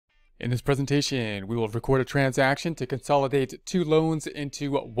In this presentation, we will record a transaction to consolidate two loans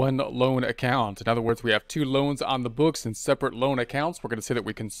into one loan account. In other words, we have two loans on the books in separate loan accounts. We're going to say that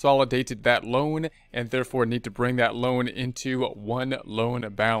we consolidated that loan and therefore need to bring that loan into one loan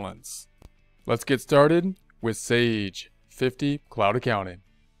balance. Let's get started with Sage 50 Cloud Accounting.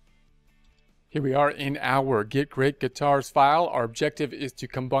 Here we are in our Get Great Guitars file. Our objective is to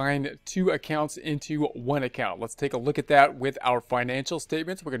combine two accounts into one account. Let's take a look at that with our financial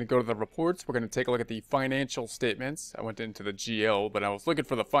statements. We're going to go to the reports. We're going to take a look at the financial statements. I went into the GL, but I was looking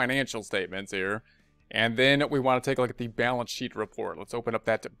for the financial statements here. And then we want to take a look at the balance sheet report. Let's open up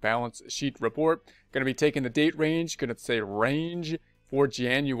that balance sheet report. Going to be taking the date range. Going to say range for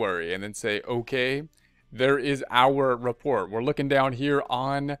January and then say OK. There is our report. We're looking down here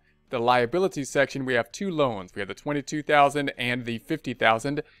on the liability section. We have two loans. We have the $22,000 and the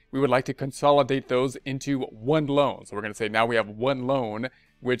 $50,000. We would like to consolidate those into one loan. So we're going to say now we have one loan,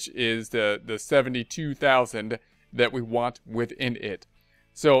 which is the $72,000 that we want within it.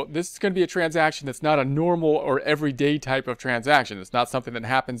 So this is going to be a transaction that's not a normal or everyday type of transaction. It's not something that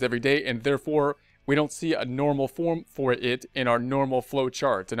happens every day, and therefore we don't see a normal form for it in our normal flow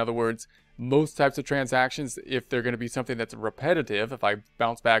charts. In other words, most types of transactions, if they're going to be something that's repetitive, if I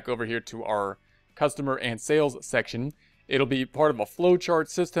bounce back over here to our customer and sales section, it'll be part of a flowchart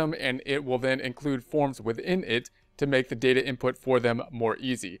system, and it will then include forms within it to make the data input for them more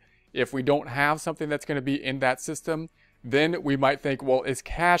easy. If we don't have something that's going to be in that system, then we might think, well, is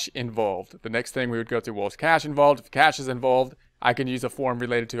cash involved? The next thing we would go to, well, is cash involved? If cash is involved, I can use a form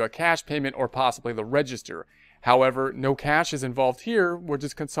related to a cash payment or possibly the register. However, no cash is involved here. We're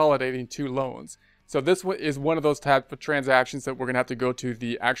just consolidating two loans. So this is one of those type of transactions that we're going to have to go to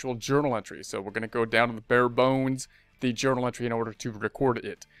the actual journal entry. So we're going to go down to the bare bones, the journal entry, in order to record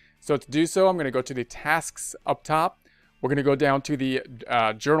it. So to do so, I'm going to go to the tasks up top. We're going to go down to the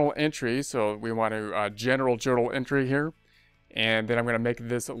journal entry. So we want to general journal entry here. And then I'm going to make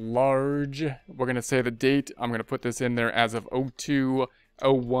this large. We're going to say the date. I'm going to put this in there as of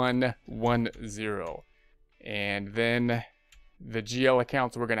 02/01/10. And then the GL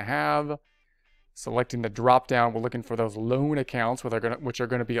accounts we're going to have. Selecting the drop down, we're looking for those loan accounts, which are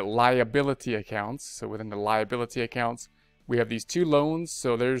going to be liability accounts. So within the liability accounts, we have these two loans.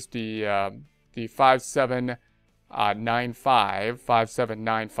 So there's the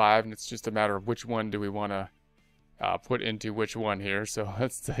 5795, and it's just a matter of which one do we want to put into which one here. So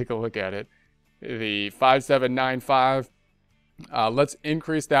let's take a look at it. The 5795. Let's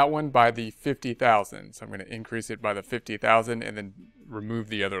increase that one by the 50,000. So I'm going to increase it by the 50,000 and then remove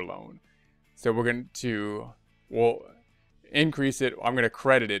the other loan. So we're going to, increase it. I'm going to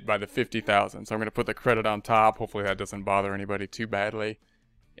credit it by the 50,000. So I'm going to put the credit on top. Hopefully that doesn't bother anybody too badly.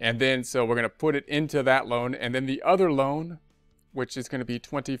 And then, so we're going to put it into that loan. And then the other loan, which is going to be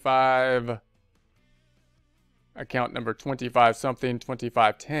 25, account number 25 something,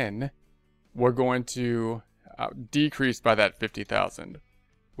 2510, we're going to decrease by that 50,000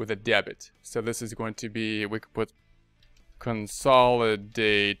 with a debit. So this is going to be, we could put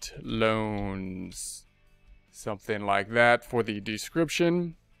Consolidate Loans, something like that for the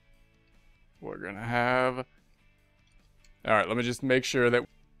description. We're going to have, all right, let me just make sure that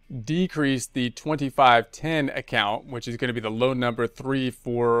decrease the 2510 account, which is going to be the loan number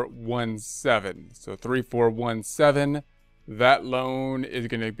 3417. So 3417. That loan is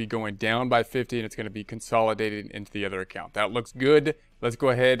going to be going down by 50 and it's going to be consolidated into the other account. That looks good. Let's go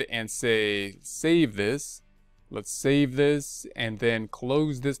ahead and say save this. Let's save this and then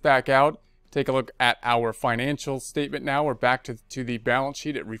close this back out. Take a look at our financial statement now. We're back to the balance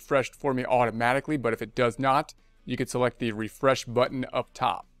sheet. It refreshed for me automatically, but if it does not, you can select the refresh button up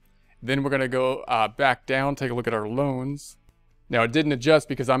top. Then we're going to go back down, take a look at our loans. Now, it didn't adjust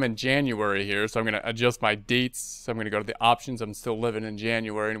because I'm in January here, so I'm going to adjust my dates. So I'm going to go to the options. I'm still living in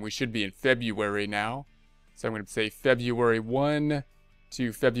January, and we should be in February now. So I'm going to say February 1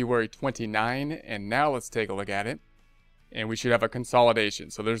 to February 29, and now let's take a look at it. And we should have a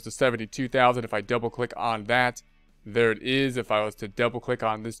consolidation. So there's the 72,000. If I double-click on that, there it is. If I was to double-click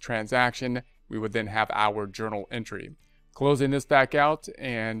on this transaction, we would then have our journal entry. Closing this back out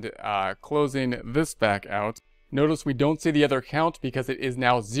and closing this back out. Notice we don't see the other account because it is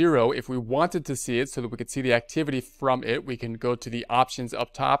now 0. If we wanted to see it so that we could see the activity from it, we can go to the options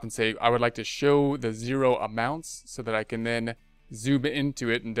up top and say, I would like to show the 0 amounts so that I can then zoom into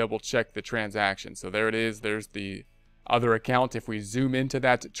it and double check the transaction. So there it is. There's the other account. If we zoom into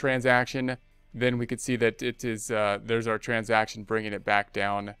that transaction, then we could see that it is, there's our transaction, bringing it back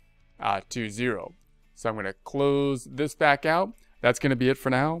down to 0. So I'm going to close this back out. That's going to be it for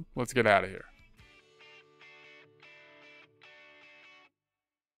now. Let's get out of here.